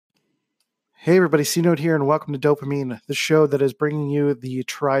Hey everybody, C Note here, and welcome to Dopamine, the show that is bringing you the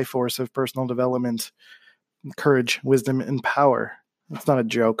Triforce of personal development, courage, wisdom, and power. It's not a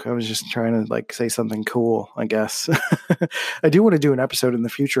joke. I was just trying to say something cool, I guess. I do want to do an episode in the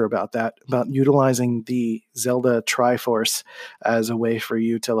future about that, about utilizing the Zelda Triforce as a way for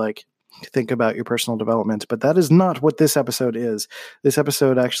you to think about your personal development, but that is not what this episode is. This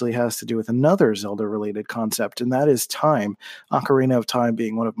episode actually has to do with another Zelda related concept, and that is time. Ocarina of Time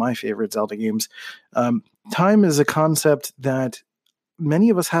being one of my favorite Zelda games. Time is a concept that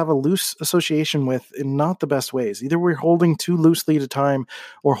many of us have a loose association with in not the best ways. Either we're holding too loosely to time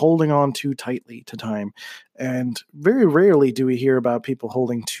or holding on too tightly to time. And very rarely do we hear about people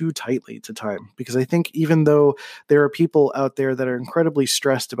holding too tightly to time, because I think even though there are people out there that are incredibly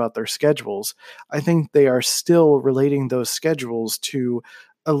stressed about their schedules, I think they are still relating those schedules to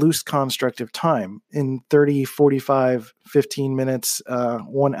a loose construct of time in 30, 45, 15 minutes,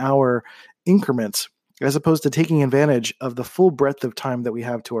 1 hour increments, as opposed to taking advantage of the full breadth of time that we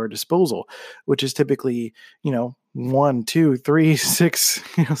have to our disposal, which is typically, 1, 2, 3, 6,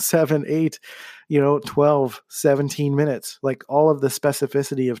 7, 8, 12, 17 minutes, like all of the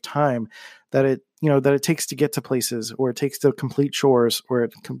specificity of time that it takes to get to places, or it takes to complete chores, or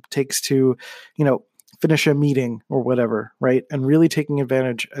it takes to, finish a meeting or whatever, right? And really taking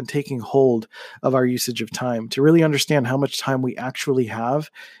advantage and taking hold of our usage of time to really understand how much time we actually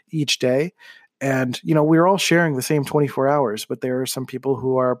have each day. And, we're all sharing the same 24 hours, but there are some people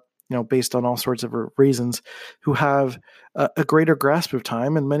who are, based on all sorts of reasons, who have a greater grasp of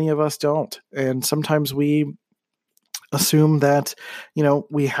time, and many of us don't. And sometimes we assume that,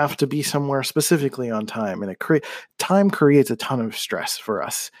 we have to be somewhere specifically on time, and time creates a ton of stress for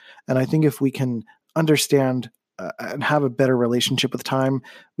us. And I think if we can understand and have a better relationship with time,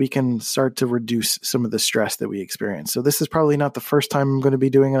 we can start to reduce some of the stress that we experience. So this is probably not the first time I'm going to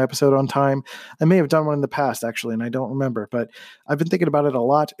be doing an episode on time. I may have done one in the past, actually, and I don't remember, but I've been thinking about it a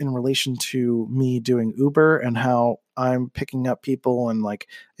lot in relation to me doing Uber and how I'm picking up people, and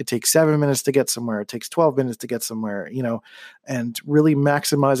it takes 7 minutes to get somewhere. It takes 12 minutes to get somewhere, and really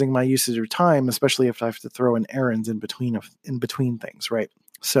maximizing my usage of time, especially if I have to throw in errands in between things, right?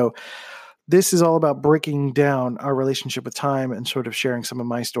 So this is all about breaking down our relationship with time and sort of sharing some of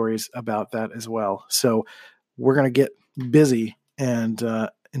my stories about that as well. So we're going to get busy and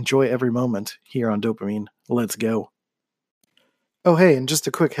enjoy every moment here on Dopamine. Let's go. Oh, hey, and just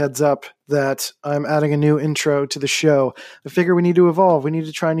a quick heads up that I'm adding a new intro to the show. I figure we need to evolve. We need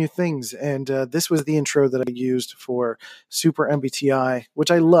to try new things. And this was the intro that I used for Super MBTI,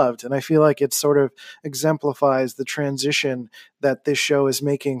 which I loved. And I feel like it sort of exemplifies the transition that this show is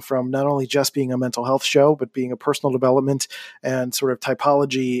making from not only just being a mental health show, but being a personal development and sort of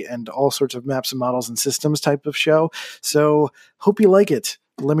typology and all sorts of maps and models and systems type of show. So hope you like it.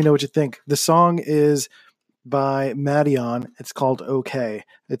 Let me know what you think. The song is by Madeon. It's called OK.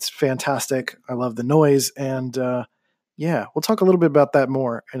 It's fantastic. I love the noise. And we'll talk a little bit about that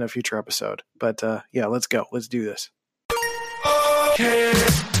more in a future episode. But let's go. Let's do this. Okay.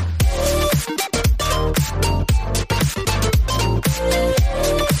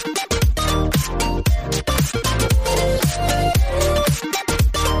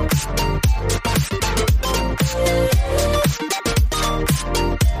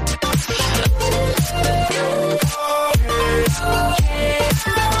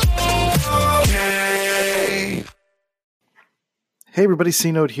 Hey everybody,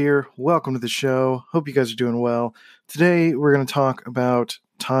 C Note here. Welcome to the show. Hope you guys are doing well. Today we're going to talk about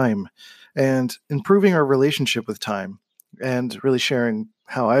time and improving our relationship with time, and really sharing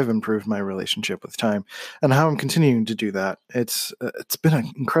how I've improved my relationship with time and how I'm continuing to do that. It's been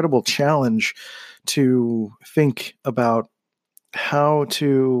an incredible challenge to think about how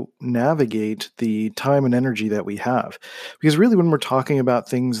to navigate the time and energy that we have. Because really, when we're talking about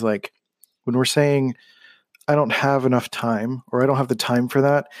things like when we're saying, I don't have enough time, or I don't have the time for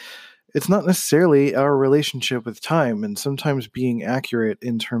that, it's not necessarily our relationship with time. And sometimes being accurate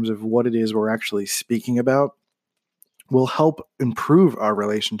in terms of what it is we're actually speaking about will help improve our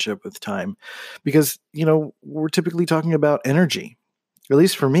relationship with time. Because, we're typically talking about energy. At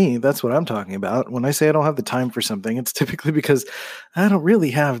least for me, that's what I'm talking about. When I say I don't have the time for something, it's typically because I don't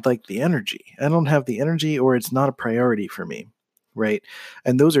really have the energy. I don't have the energy, or it's not a priority for me. Right.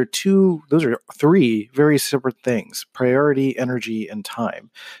 And those are three very separate things: priority, energy, and time.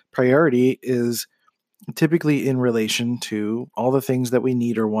 Priority is typically in relation to all the things that we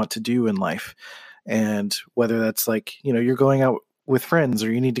need or want to do in life. And whether that's you're going out with friends, or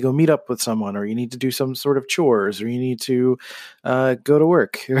you need to go meet up with someone, or you need to do some sort of chores, or you need to go to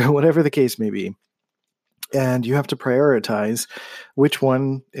work, or whatever the case may be. And you have to prioritize which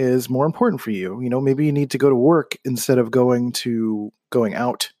one is more important for you. Maybe you need to go to work instead of going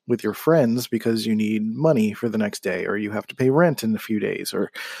out with your friends because you need money for the next day, or you have to pay rent in a few days,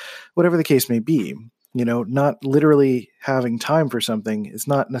 or whatever the case may be. Not literally having time for something is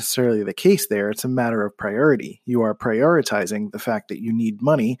not necessarily the case there. It's a matter of priority. You are prioritizing the fact that you need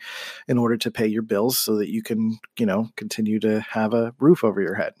money in order to pay your bills so that you can, continue to have a roof over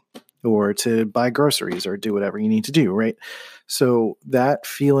your head, or to buy groceries, or do whatever you need to do, right? So that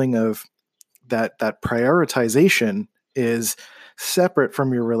feeling of that prioritization is separate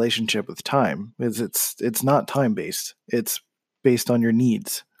from your relationship with time. It's not time based. It's based on your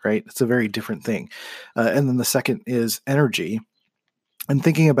needs, right? It's a very different thing. And then the second is energy, and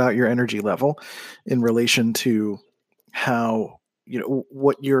thinking about your energy level in relation to how,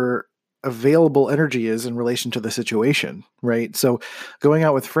 what your available energy is in relation to the situation, right? So going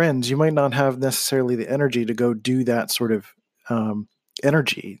out with friends, you might not have necessarily the energy to go do that sort of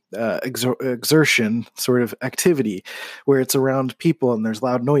exertion sort of activity where it's around people and there's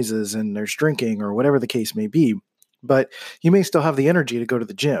loud noises and there's drinking or whatever the case may be. But you may still have the energy to go to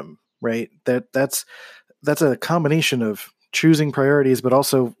the gym, right? That's a combination of choosing priorities, but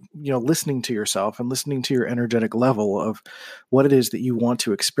also, listening to yourself and listening to your energetic level of what it is that you want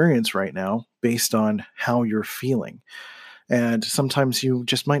to experience right now based on how you're feeling. And sometimes you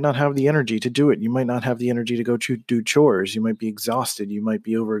just might not have the energy to do it. You might not have the energy to go do chores. You might be exhausted. You might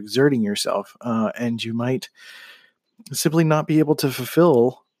be overexerting yourself. And you might simply not be able to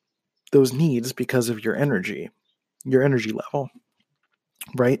fulfill those needs because of your energy level.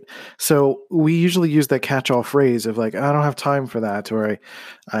 Right. So we usually use that catch-all phrase of like, I don't have time for that. Or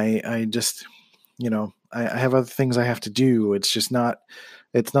I just, I have other things I have to do. It's not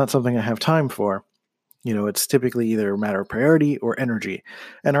something I have time for. It's typically either a matter of priority or energy.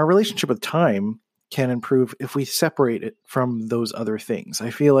 And our relationship with time can improve if we separate it from those other things. I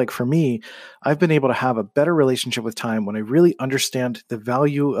feel like for me, I've been able to have a better relationship with time when I really understand the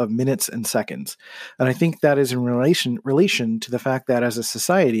value of minutes and seconds. And I think that is in relation to the fact that as a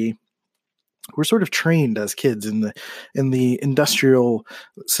society, we're sort of trained as kids in the industrial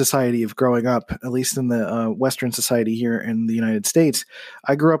society of growing up, at least in the Western society here in the United States.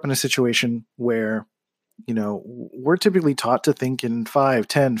 I grew up in a situation where we're typically taught to think in 5,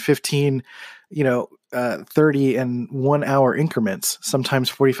 10, 15, 30 and 1 hour increments, sometimes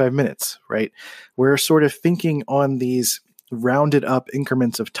 45 minutes, right? We're sort of thinking on these rounded up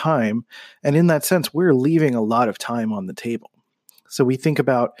increments of time. And in that sense, we're leaving a lot of time on the table. So we think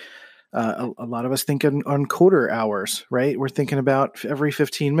about, a lot of us think on quarter hours, right? We're thinking about every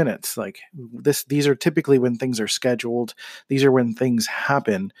 15 minutes. Like these are typically when things are scheduled. These are when things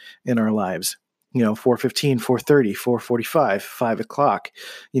happen in our lives. 4:15, 4:30, 4:45, 5 o'clock.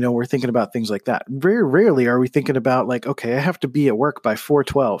 We're thinking about things like that. Very rarely are we thinking about like, okay, I have to be at work by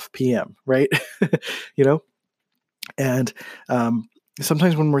 4:12 p.m., right? And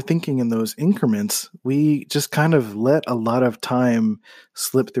sometimes when we're thinking in those increments, we just kind of let a lot of time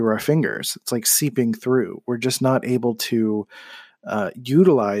slip through our fingers. It's like seeping through. We're just not able to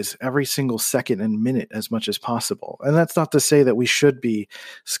utilize every single second and minute as much as possible. And that's not to say that we should be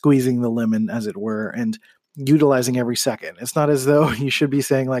squeezing the lemon, as it were, and utilizing every second. It's not as though you should be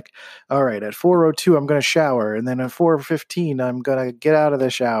saying like, all right, at 4:02, I'm going to shower. And then at 4:15, I'm going to get out of the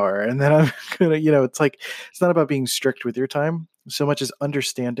shower. And then I'm going to, it's like, it's not about being strict with your time so much as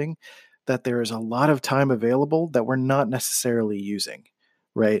understanding that there is a lot of time available that we're not necessarily using,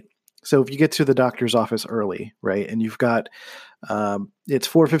 right? So if you get to the doctor's office early, right, and you've got it's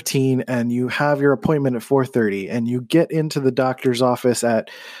 4:15 and you have your appointment at 4:30 and you get into the doctor's office at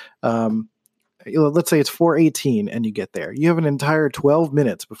let's say it's 4:18 and you get there. You have an entire 12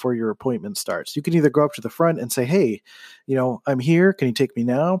 minutes before your appointment starts. You can either go up to the front and say, hey, I'm here. Can you take me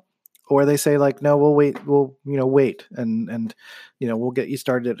now? Or they say like, no, we'll wait. We'll, wait. And we'll get you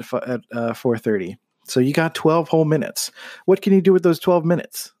started at 4:30. So you got 12 whole minutes. What can you do with those 12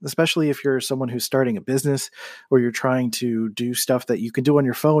 minutes? Especially if you're someone who's starting a business or you're trying to do stuff that you can do on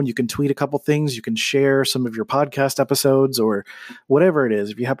your phone. You can tweet a couple things. You can share some of your podcast episodes or whatever it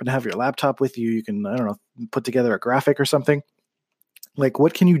is. If you happen to have your laptop with you, you can, I don't know, put together a graphic or something. Like,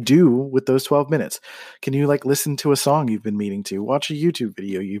 what can you do with those 12 minutes? Can you like listen to a song you've been meaning to, watch a YouTube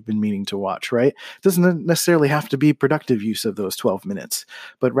video you've been meaning to watch, right? It doesn't necessarily have to be productive use of those 12 minutes,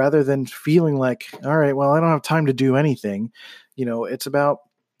 but rather than feeling like, all right, well, I don't have time to do anything, it's about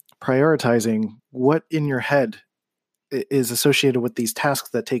prioritizing what in your head is associated with these tasks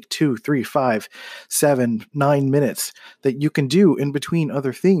that take 2, 3, 5, 7, 9 minutes that you can do in between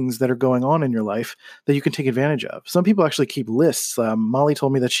other things that are going on in your life that you can take advantage of. Some people actually keep lists. Molly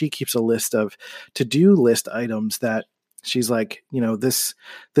told me that she keeps a list of to-do list items that she's like, this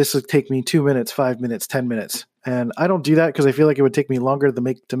would take me 2 minutes, 5 minutes, 10 minutes. And I don't do that because I feel like it would take me longer to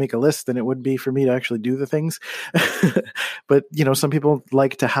make a list than it would be for me to actually do the things. But, some people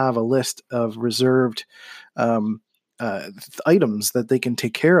like to have a list of reserved items that they can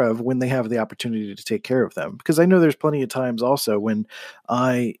take care of when they have the opportunity to take care of them. Because I know there's plenty of times also when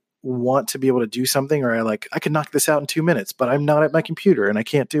I want to be able to do something, or I can knock this out in 2 minutes, but I'm not at my computer and I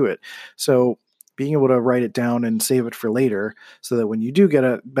can't do it. So being able to write it down and save it for later so that when you do get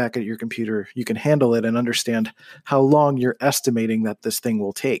back at your computer, you can handle it and understand how long you're estimating that this thing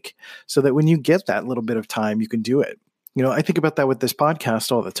will take, so that when you get that little bit of time, you can do it. I think about that with this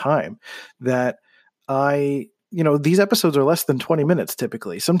podcast all the time, that these episodes are less than 20 minutes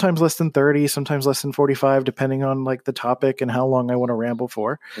typically, sometimes less than 30, sometimes less than 45, depending on the topic and how long I want to ramble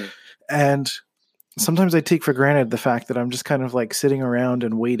for. And sometimes I take for granted the fact that I'm just kind of sitting around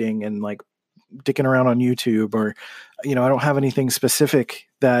and waiting and dicking around on YouTube, or, I don't have anything specific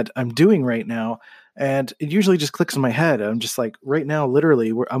that I'm doing right now. And it usually just clicks in my head. I'm just right now,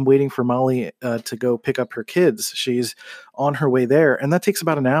 literally, I'm waiting for Molly to go pick up her kids. She's on her way there. And that takes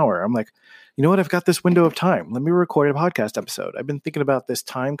about an hour. I'm like, you know what? I've got this window of time. Let me record a podcast episode. I've been thinking about this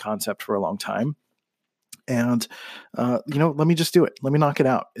time concept for a long time. And, let me just do it. Let me knock it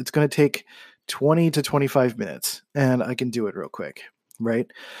out. It's going to take 20 to 25 minutes and I can do it real quick.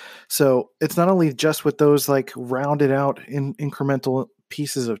 Right. So it's not only just with those rounded out in incremental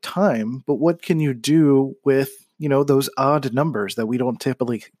pieces of time, but what can you do with, those odd numbers that we don't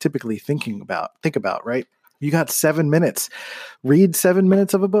typically think about, right? You got 7 minutes, read 7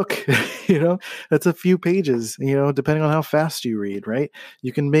 minutes of a book, that's a few pages, depending on how fast you read, right?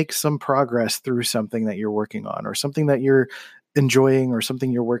 You can make some progress through something that you're working on, or something that you're enjoying, or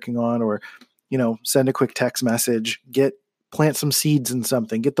something you're working on, or, send a quick text message, plant some seeds in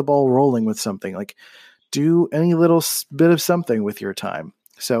something, get the ball rolling with something, do any little bit of something with your time.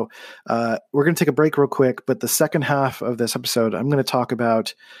 So we're going to take a break real quick, but the second half of this episode, I'm going to talk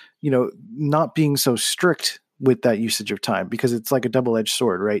about, not being so strict with that usage of time, because it's like a double-edged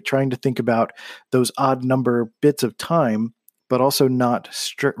sword, right? Trying to think about those odd number bits of time, but also not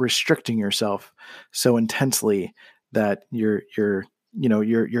restricting yourself so intensely that your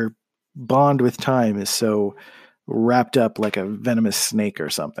bond with time is so wrapped up like a venomous snake or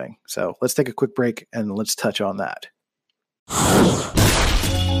something. So let's take a quick break and let's touch on that.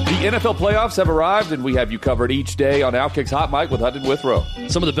 The NFL playoffs have arrived, and we have you covered each day on Outkick's Hot Mic with Hutton Withrow.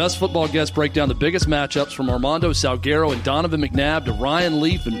 Some of the best football guests break down the biggest matchups, from Armando Salguero and Donovan McNabb to Ryan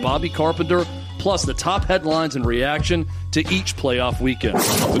Leaf and Bobby Carpenter, plus the top headlines and reaction to each playoff weekend.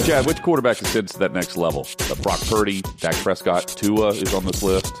 So, Chad, which quarterback ascends to that next level? Brock Purdy, Dak Prescott, Tua is on this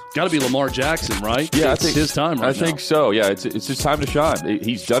list. Got to be Lamar Jackson, right? Yeah, it's his time right now. I think so. Yeah, it's his time to shine.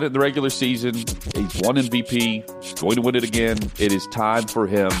 He's done it in the regular season. He's won MVP. He's going to win it again. It is time for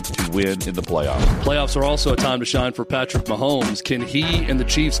him to win in the playoffs. Playoffs are also a time to shine for Patrick Mahomes. Can he and the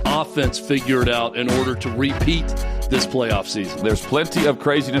Chiefs offense figure it out in order to repeat this playoff season? There's plenty of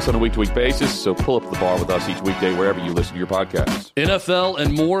craziness on a week-to-week basis, so pull up the bar with us each weekday wherever you listen to your podcasts. NFL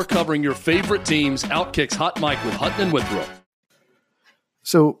and more, covering your favorite teams. Outkick's Hot Mic with Hutton and Withrow.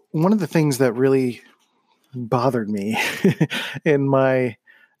 So one of the things that really bothered me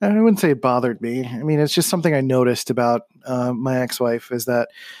I wouldn't say it bothered me. I mean, it's just something I noticed about my ex-wife, is that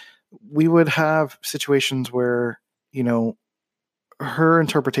we would have situations where, her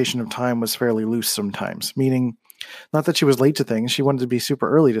interpretation of time was fairly loose sometimes, meaning not that she was late to things. She wanted to be super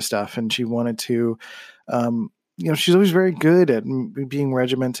early to stuff, and she wanted to, she's always very good at being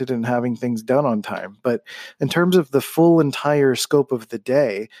regimented and having things done on time. But in terms of the full entire scope of the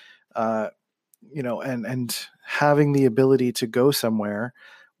day, and having the ability to go somewhere,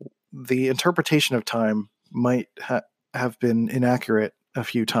 the interpretation of time might have been inaccurate a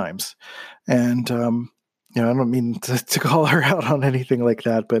few times. And, I don't mean to call her out on anything like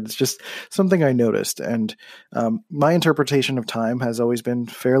that, but it's just something I noticed. And my interpretation of time has always been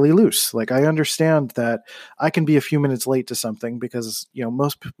fairly loose. I understand that I can be a few minutes late to something because,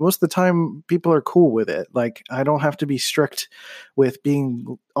 most of the time people are cool with it. I don't have to be strict with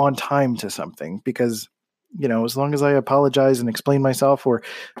being on time to something, because as long as I apologize and explain myself, or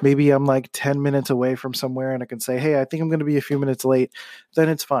maybe I'm 10 minutes away from somewhere and I can say, hey, I think I'm going to be a few minutes late, then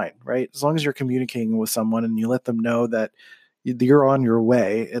it's fine, right? As long as you're communicating with someone and you let them know that you're on your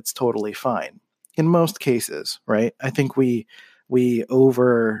way, it's totally fine. In most cases, right? I think we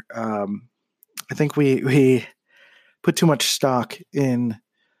put too much stock in,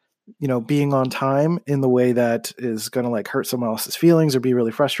 being on time in the way that is going to like hurt someone else's feelings or be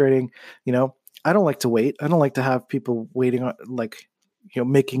really frustrating. I don't like to wait. I don't like to have people waiting on, like,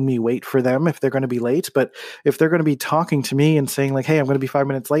 making me wait for them if they're going to be late. But if they're going to be talking to me and saying like, hey, I'm going to be 5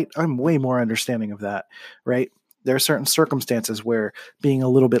 minutes late, I'm way more understanding of that, right? There are certain circumstances where being a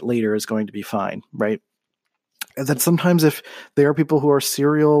little bit later is going to be fine, right? And then sometimes if there are people who are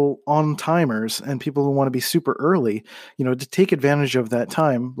serial on timers and people who want to be super early, to take advantage of that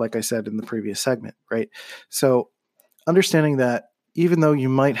time, like I said in the previous segment, right? So understanding that even though you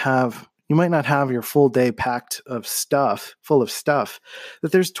might not have your full day full of stuff,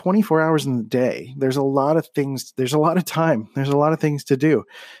 that there's 24 hours in the day. There's a lot of things. There's a lot of time. There's a lot of things to do.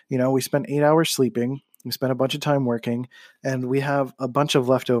 We spend 8 hours sleeping. We spend a bunch of time working, and we have a bunch of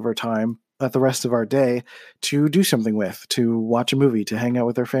leftover time at the rest of our day to do something with, to watch a movie, to hang out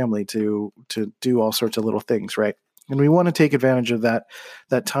with our family, to do all sorts of little things, right? And we want to take advantage of that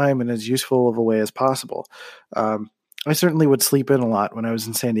time in as useful of a way as possible. I certainly would sleep in a lot when I was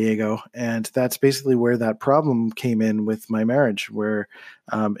in San Diego, and that's basically where that problem came in with my marriage, where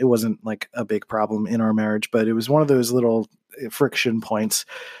it wasn't like a big problem in our marriage, but it was one of those little friction points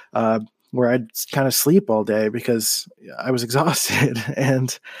where I'd kind of sleep all day because I was exhausted,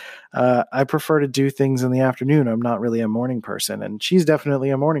 and I prefer to do things in the afternoon. I'm not really a morning person, and she's definitely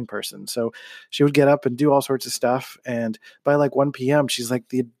a morning person. So she would get up and do all sorts of stuff. And by like 1 p.m., she's like,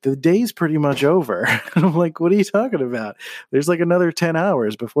 the day's pretty much over. And I'm like, what are you talking about? There's like another 10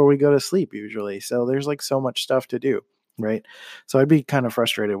 hours before we go to sleep usually. So there's like so much stuff to do. Right. So I'd be kind of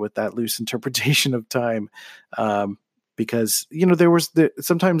frustrated with that loose interpretation of time. Because,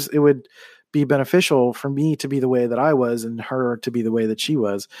 sometimes it would be beneficial for me to be the way that I was and her to be the way that she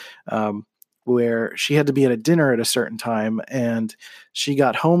was, where she had to be at a dinner at a certain time and she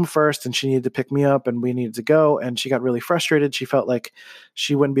got home first and she needed to pick me up and we needed to go. And she got really frustrated. She felt like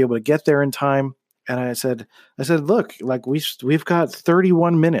she wouldn't be able to get there in time. And I said, look, like we've got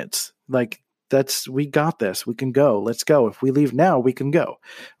 31 minutes. Like we got this. We can go. Let's go. If we leave now, we can go.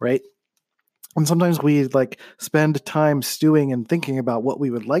 Right. And sometimes we like spend time stewing and thinking about what we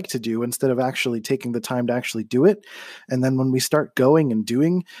would like to do instead of actually taking the time to actually do it. And then when we start going and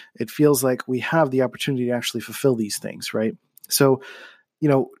doing, it feels like we have the opportunity to actually fulfill these things, right? So,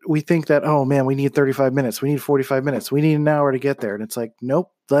 we think that, oh man, we need 35 minutes. We need 45 minutes. We need an hour to get there. And it's like,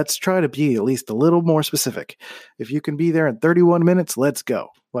 nope, let's try to be at least a little more specific. If you can be there in 31 minutes, let's go.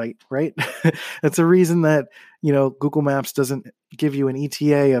 Like, right? That's a reason that, Google Maps doesn't give you an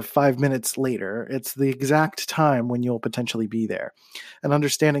ETA of 5 minutes later. It's the exact time when you'll potentially be there. And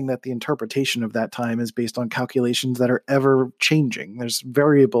understanding that the interpretation of that time is based on calculations that are ever changing. There's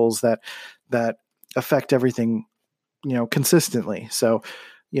variables that affect everything, consistently. So,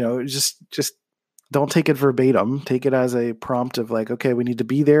 just don't take it verbatim. Take it as a prompt of like, okay, we need to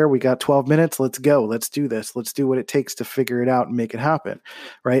be there. We got 12 minutes. Let's go. Let's do this. Let's do what it takes to figure it out and make it happen.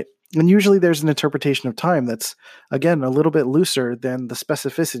 Right. And usually there's an interpretation of time that's, again, a little bit looser than the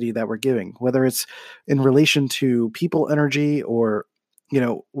specificity that we're giving, whether it's in relation to people energy or,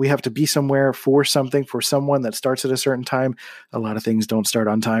 we have to be somewhere for something, for someone that starts at a certain time. A lot of things don't start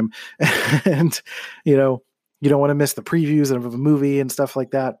on time. And, you don't want to miss the previews of a movie and stuff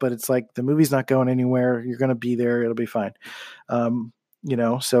like that, but it's like the movie's not going anywhere. You're going to be there. It'll be fine.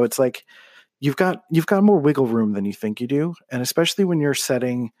 So it's like you've got more wiggle room than you think you do. And especially when you're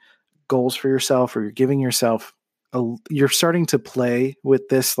setting goals for yourself or you're giving yourself, you're starting to play with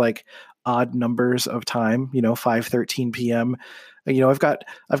this like odd numbers of time, 5:13 p.m. I've got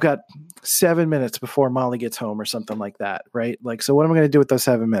 7 minutes before Molly gets home or something like that, right? Like, so what am I going to do with those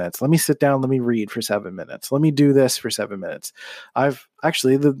 7 minutes? Let me sit down. Let me read for 7 minutes. Let me do this for 7 minutes. I've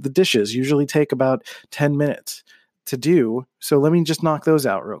actually, the dishes usually take about 10 minutes to do. So let me just knock those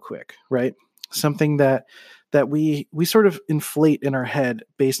out real quick, right? Something that we sort of inflate in our head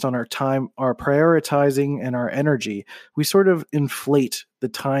based on our time, our prioritizing and our energy. We sort of inflate the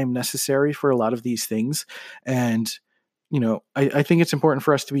time necessary for a lot of these things. And I think it's important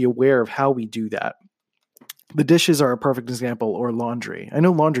for us to be aware of how we do that. The dishes are a perfect example, or laundry. I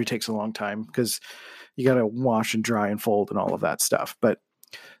know laundry takes a long time because you got to wash and dry and fold and all of that stuff. But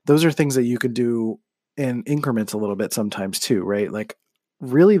those are things that you could do in increments a little bit sometimes too, right? Like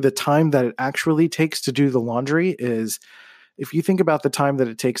really the time that it actually takes to do the laundry is, if you think about the time that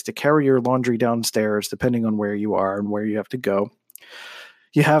it takes to carry your laundry downstairs, depending on where you are and where you have to go,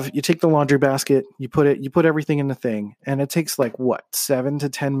 you take the laundry basket, you put everything in the thing, and it takes like 7 to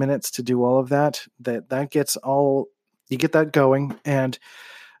 10 minutes to do all of that. That gets all, you get that going. And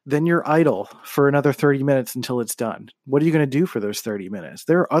then you're idle for another 30 minutes until it's done. What are you going to do for those 30 minutes?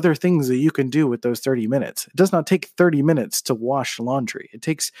 There are other things that you can do with those 30 minutes. It does not take 30 minutes to wash laundry. It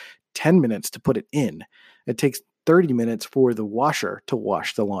takes 10 minutes to put it in. It takes 30 minutes for the washer to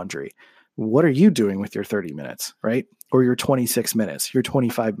wash the laundry. What are you doing with your 30 minutes, right? Or your 26 minutes, your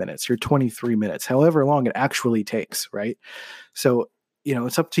 25 minutes, your 23 minutes, however long it actually takes, right? So,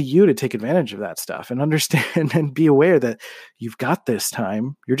 it's up to you to take advantage of that stuff and understand and be aware that you've got this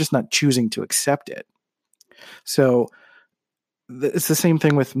time. You're just not choosing to accept it. So it's the same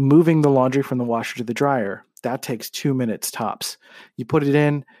thing with moving the laundry from the washer to the dryer. That takes 2 minutes tops. You put it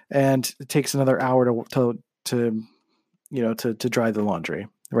in and it takes another hour to dry the laundry,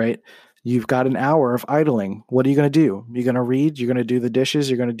 right? You've got an hour of idling. What are you going to do? You're going to read, you're going to do the dishes,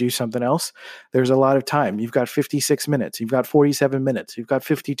 you're going to do something else. There's a lot of time. You've got 56 minutes. You've got 47 minutes. You've got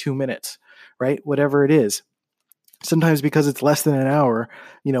 52 minutes, right? Whatever it is. Sometimes because it's less than an hour,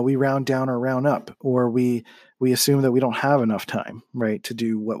 we round down or round up, or we assume that we don't have enough time, right, to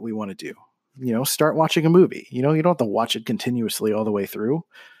do what we want to do. Start watching a movie. You don't have to watch it continuously all the way through.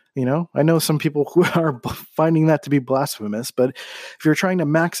 I know some people who are finding that to be blasphemous, but if you're trying to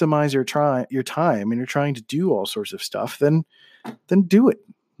maximize your time and you're trying to do all sorts of stuff, then do it.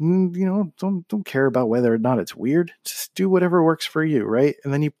 Don't care about whether or not it's weird. Just do whatever works for you, right?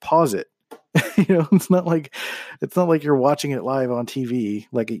 And then you pause it. It's not like you're watching it live on TV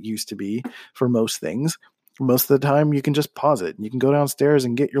like it used to be for most things. Most of the time, you can just pause it. You can go downstairs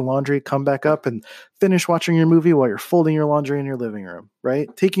and get your laundry, come back up, and finish watching your movie while you're folding your laundry in your living room,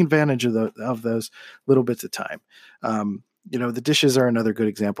 right? Taking advantage of those little bits of time. The dishes are another good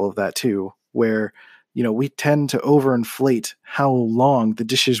example of that too, where we tend to overinflate how long the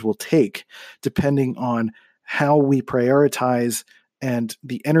dishes will take depending on how we prioritize and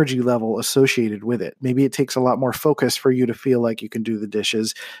the energy level associated with it. Maybe it takes a lot more focus for you to feel like you can do the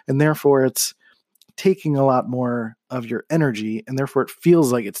dishes, and therefore it's taking a lot more of your energy, and therefore it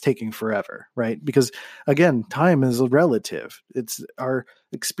feels like it's taking forever, right? Because again, time is relative. It's our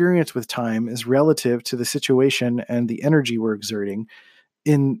experience with time is relative to the situation and the energy we're exerting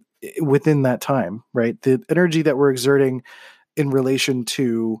within that time, right? The energy that we're exerting in relation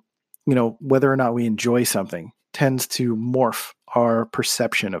to, whether or not we enjoy something tends to morph our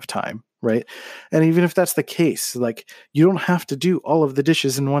perception of time, right? And even if that's the case, like, you don't have to do all of the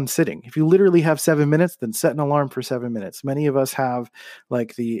dishes in one sitting. If you literally have 7 minutes, then set an alarm for 7 minutes. Many of us have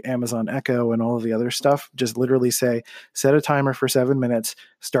like the Amazon Echo and all of the other stuff. Just literally say, set a timer for 7 minutes,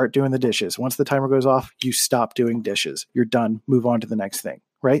 start doing the dishes. Once the timer goes off, you stop doing dishes. You're done. Move on to the next thing,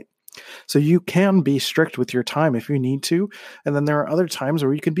 right? So you can be strict with your time if you need to. And then there are other times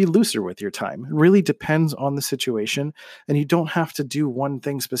where you can be looser with your time. It really depends on the situation, and you don't have to do one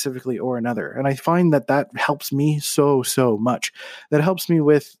thing specifically or another. And I find that helps me so much. That helps me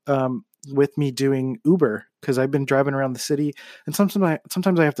with me doing Uber, because I've been driving around the city, and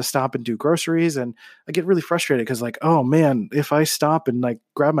sometimes I have to stop and do groceries, and I get really frustrated because, like, oh man, if I stop and like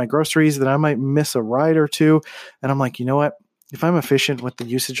grab my groceries, then I might miss a ride or two. And I'm like, you know what? If I'm efficient with the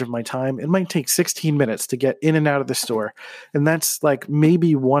usage of my time, it might take 16 minutes to get in and out of the store. And that's like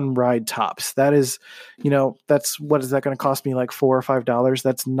maybe one ride tops. That is, what is that going to cost me, like $4 or $5?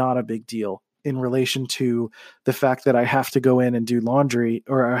 That's not a big deal in relation to the fact that I have to go in and do laundry,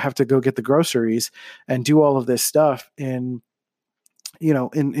 or I have to go get the groceries and do all of this stuff in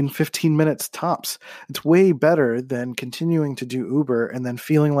 15 minutes tops. It's way better than continuing to do Uber and then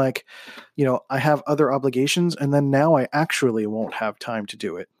feeling like, I have other obligations, and then now I actually won't have time to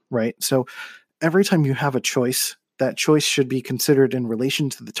do it, right? So every time you have a choice, that choice should be considered in relation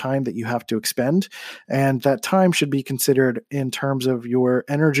to the time that you have to expend, and that time should be considered in terms of your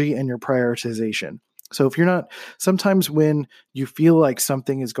energy and your prioritization. So if you're not, sometimes when you feel like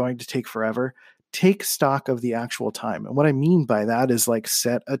something is going to take forever, take stock of the actual time. And what I mean by that is, like,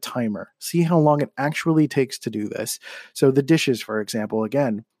 set a timer. See how long it actually takes to do this. So the dishes, for example,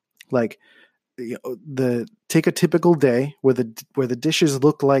 again, like, take a typical day where the dishes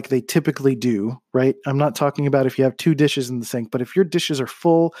look like they typically do, right? I'm not talking about if you have 2 dishes in the sink, but if your dishes are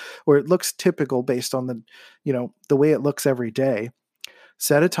full, or it looks typical based on the way it looks every day,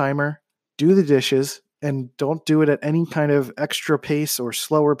 set a timer, do the dishes. And don't do it at any kind of extra pace or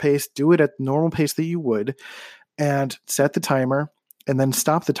slower pace. Do it at the normal pace that you would, and set the timer, and then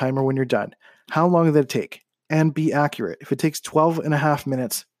stop the timer when you're done. How long did it take? And be accurate. If it takes 12 and a half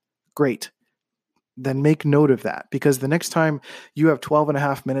minutes, great. Then make note of that, because the next time you have 12 and a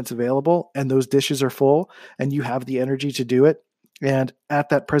half minutes available and those dishes are full and you have the energy to do it, and at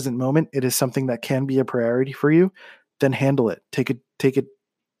that present moment, it is something that can be a priority for you, then handle it. Take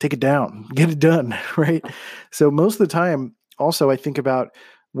it down, get it done, right? So most of the time, also, I think about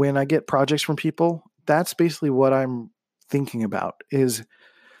when I get projects from people, that's basically what I'm thinking about, is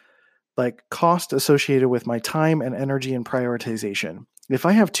like cost associated with my time and energy and prioritization. If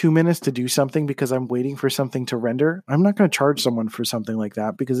I have 2 minutes to do something because I'm waiting for something to render, I'm not going to charge someone for something like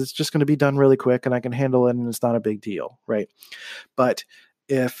that, because it's just going to be done really quick and I can handle it and it's not a big deal, right? But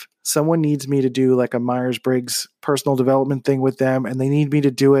if someone needs me to do like a Myers-Briggs personal development thing with them, and they need me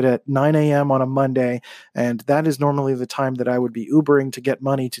to do it at 9 a.m. on a Monday, and that is normally the time that I would be Ubering to get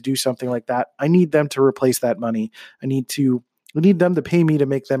money to do something like that, I need them to replace that money. I need them to pay me to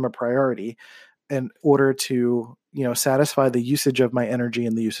make them a priority in order to, satisfy the usage of my energy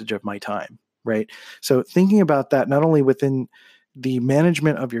and the usage of my time, right? So thinking about that, not only within the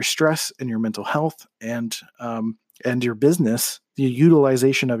management of your stress and your mental health and your business, the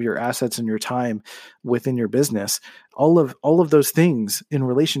utilization of your assets and your time within your business, all of those things in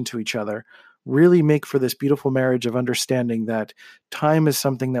relation to each other really make for this beautiful marriage of understanding that time is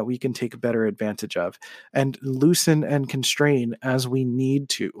something that we can take better advantage of and loosen and constrain as we need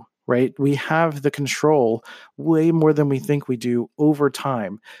to, right? We have the control way more than we think we do over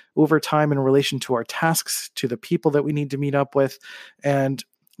time in relation to our tasks, to the people that we need to meet up with, and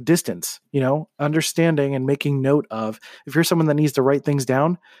distance, understanding and making note of, if you're someone that needs to write things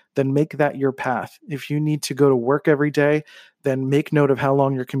down, then make that your path. If you need to go to work every day, then make note of how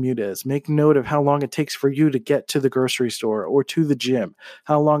long your commute is. Make note of how long it takes for you to get to the grocery store or to the gym,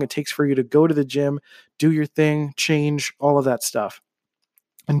 how long it takes for you to go to the gym, do your thing, change, all of that stuff.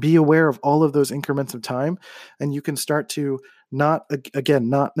 And be aware of all of those increments of time. And you can start to not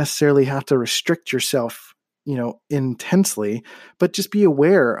necessarily have to restrict yourself, intensely, but just be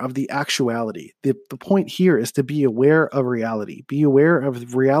aware of the actuality. The point here is to be aware of reality. Be aware of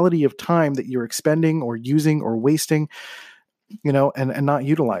the reality of time that you're expending or using or wasting, and not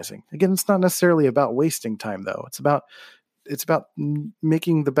utilizing. Again, it's not necessarily about wasting time, though. It's about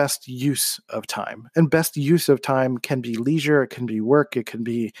making the best use of time. And best use of time can be leisure, it can be work, it can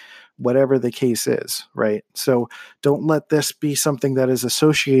be whatever the case is, right? So don't let this be something that is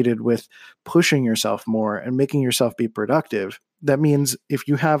associated with pushing yourself more and making yourself be productive. That means if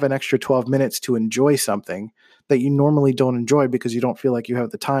you have an extra 12 minutes to enjoy something that you normally don't enjoy because you don't feel like you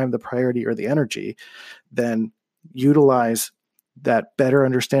have the time, the priority, or the energy, then utilize that better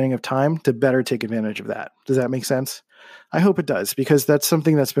understanding of time to better take advantage of that. Does that make sense? I hope it does, because that's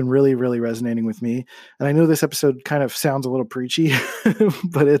something that's been really, really resonating with me. And I know this episode kind of sounds a little preachy,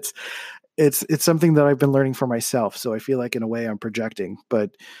 but it's something that I've been learning for myself. So I feel like in a way I'm projecting,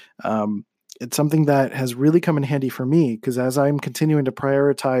 but it's something that has really come in handy for me, because as I'm continuing to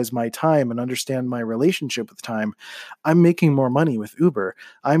prioritize my time and understand my relationship with time, I'm making more money with Uber.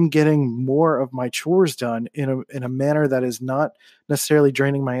 I'm getting more of my chores done in a manner that is not necessarily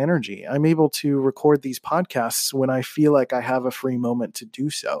draining my energy. I'm able to record these podcasts when I feel like I have a free moment to do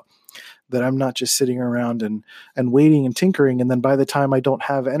so, that I'm not just sitting around and waiting and tinkering. And then by the time I don't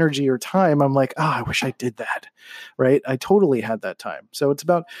have energy or time, I'm like, I wish I did that, right? I totally had that time. So it's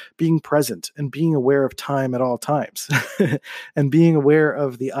about being present and being aware of time at all times and being aware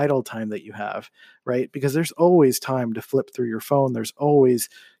of the idle time that you have, right? Because there's always time to flip through your phone.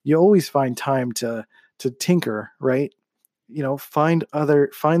 You always find time to tinker, right? Find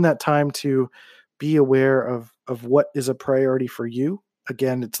that time to be aware of what is a priority for you.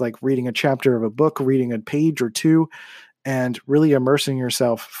 Again, it's like reading a chapter of a book, reading a page or two, and really immersing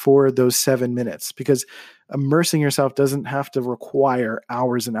yourself for those 7 minutes, because immersing yourself doesn't have to require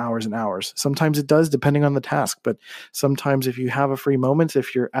hours and hours and hours. Sometimes it does, depending on the task. But sometimes if you have a free moment,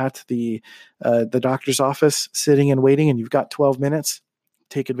 if you're at the doctor's office sitting and waiting and you've got 12 minutes,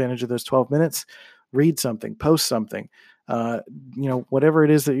 take advantage of those 12 minutes, read something, post something, whatever it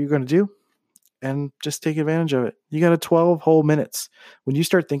is that you're going to do, and just take advantage of it. You got 12 whole minutes. When you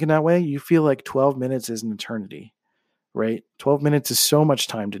start thinking that way, you feel like 12 minutes is an eternity, right? 12 minutes is so much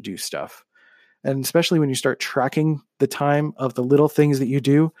time to do stuff. And especially when you start tracking the time of the little things that you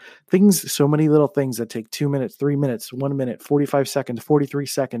do, so many little things that take 2 minutes, 3 minutes, 1 minute, 45 seconds, 43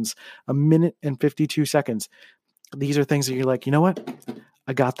 seconds, a minute and 52 seconds. These are things that you're like, you know what?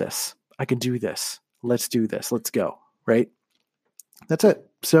 I got this. I can do this. Let's do this. Let's go, right? That's it.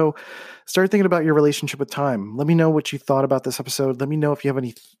 So start thinking about your relationship with time. Let me know what you thought about this episode. Let me know if you have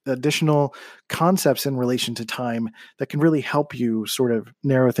any additional concepts in relation to time that can really help you sort of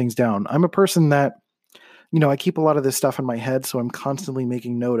narrow things down. I'm a person that, I keep a lot of this stuff in my head, so I'm constantly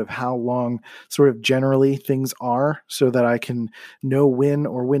making note of how long sort of generally things are so that I can know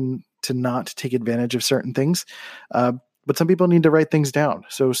when to not take advantage of certain things. But some people need to write things down.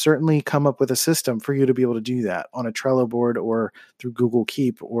 So certainly come up with a system for you to be able to do that on a Trello board or through Google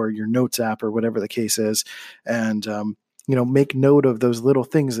Keep or your Notes app or whatever the case is. And make note of those little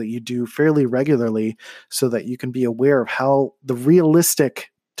things that you do fairly regularly so that you can be aware of how the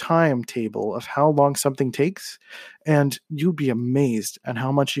realistic timetable of how long something takes. And you'd be amazed at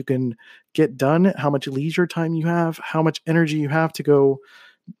how much you can get done, how much leisure time you have, how much energy you have to go,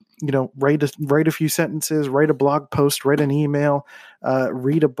 write a few sentences, write a blog post, write an email,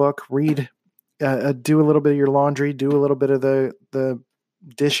 read a book, do a little bit of your laundry, do a little bit of the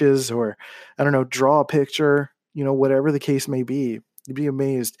dishes, or I don't know, draw a picture, whatever the case may be. You'd be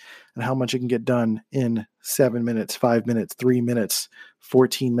amazed at how much you can get done in 7 minutes, 5 minutes, 3 minutes,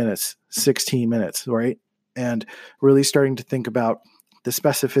 14 minutes, 16 minutes, right? And really starting to think about the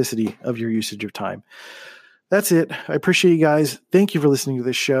specificity of your usage of time. That's it. I appreciate you guys. Thank you for listening to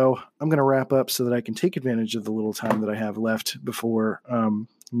this show. I'm going to wrap up so that I can take advantage of the little time that I have left before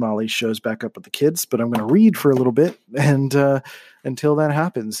Molly shows back up with the kids. But I'm going to read for a little bit and until that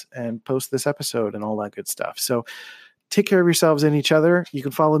happens, and post this episode and all that good stuff. So take care of yourselves and each other. You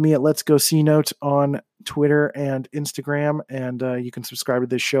can follow me at Let's Go C Note on Twitter and Instagram, and you can subscribe to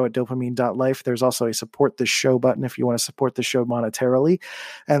this show at dopamine.life. There's also a support this show button if you want to support the show monetarily,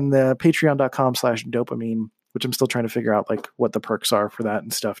 and the patreon.com/dopamine, which I'm still trying to figure out like what the perks are for that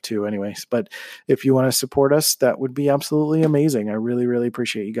and stuff too anyways. But if you want to support us, that would be absolutely amazing. I really, really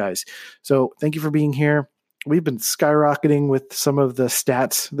appreciate you guys. So thank you for being here. We've been skyrocketing with some of the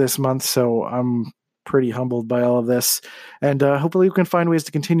stats this month, so I'm pretty humbled by all of this, and hopefully we can find ways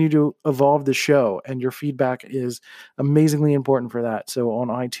to continue to evolve the show, and your feedback is amazingly important for that. So on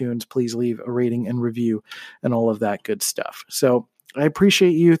iTunes, please leave a rating and review and all of that good stuff. So I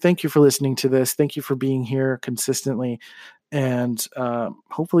appreciate you. Thank you for listening to this. Thank you for being here consistently, and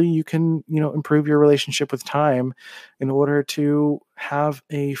hopefully you can improve your relationship with time in order to have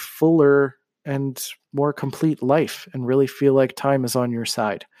a fuller and more complete life and really feel like time is on your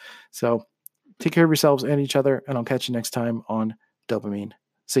side. So take care of yourselves and each other, and I'll catch you next time on Dopamine.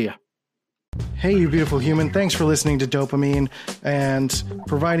 See ya. Hey, you beautiful human. Thanks for listening to Dopamine and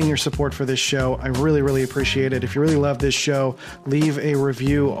providing your support for this show. I really, really appreciate it. If you really love this show, leave a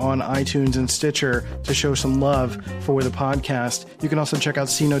review on iTunes and Stitcher to show some love for the podcast. You can also check out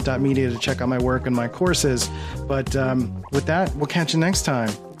cnote.media to check out my work and my courses. But with that, we'll catch you next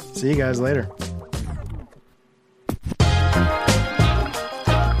time. See you guys later.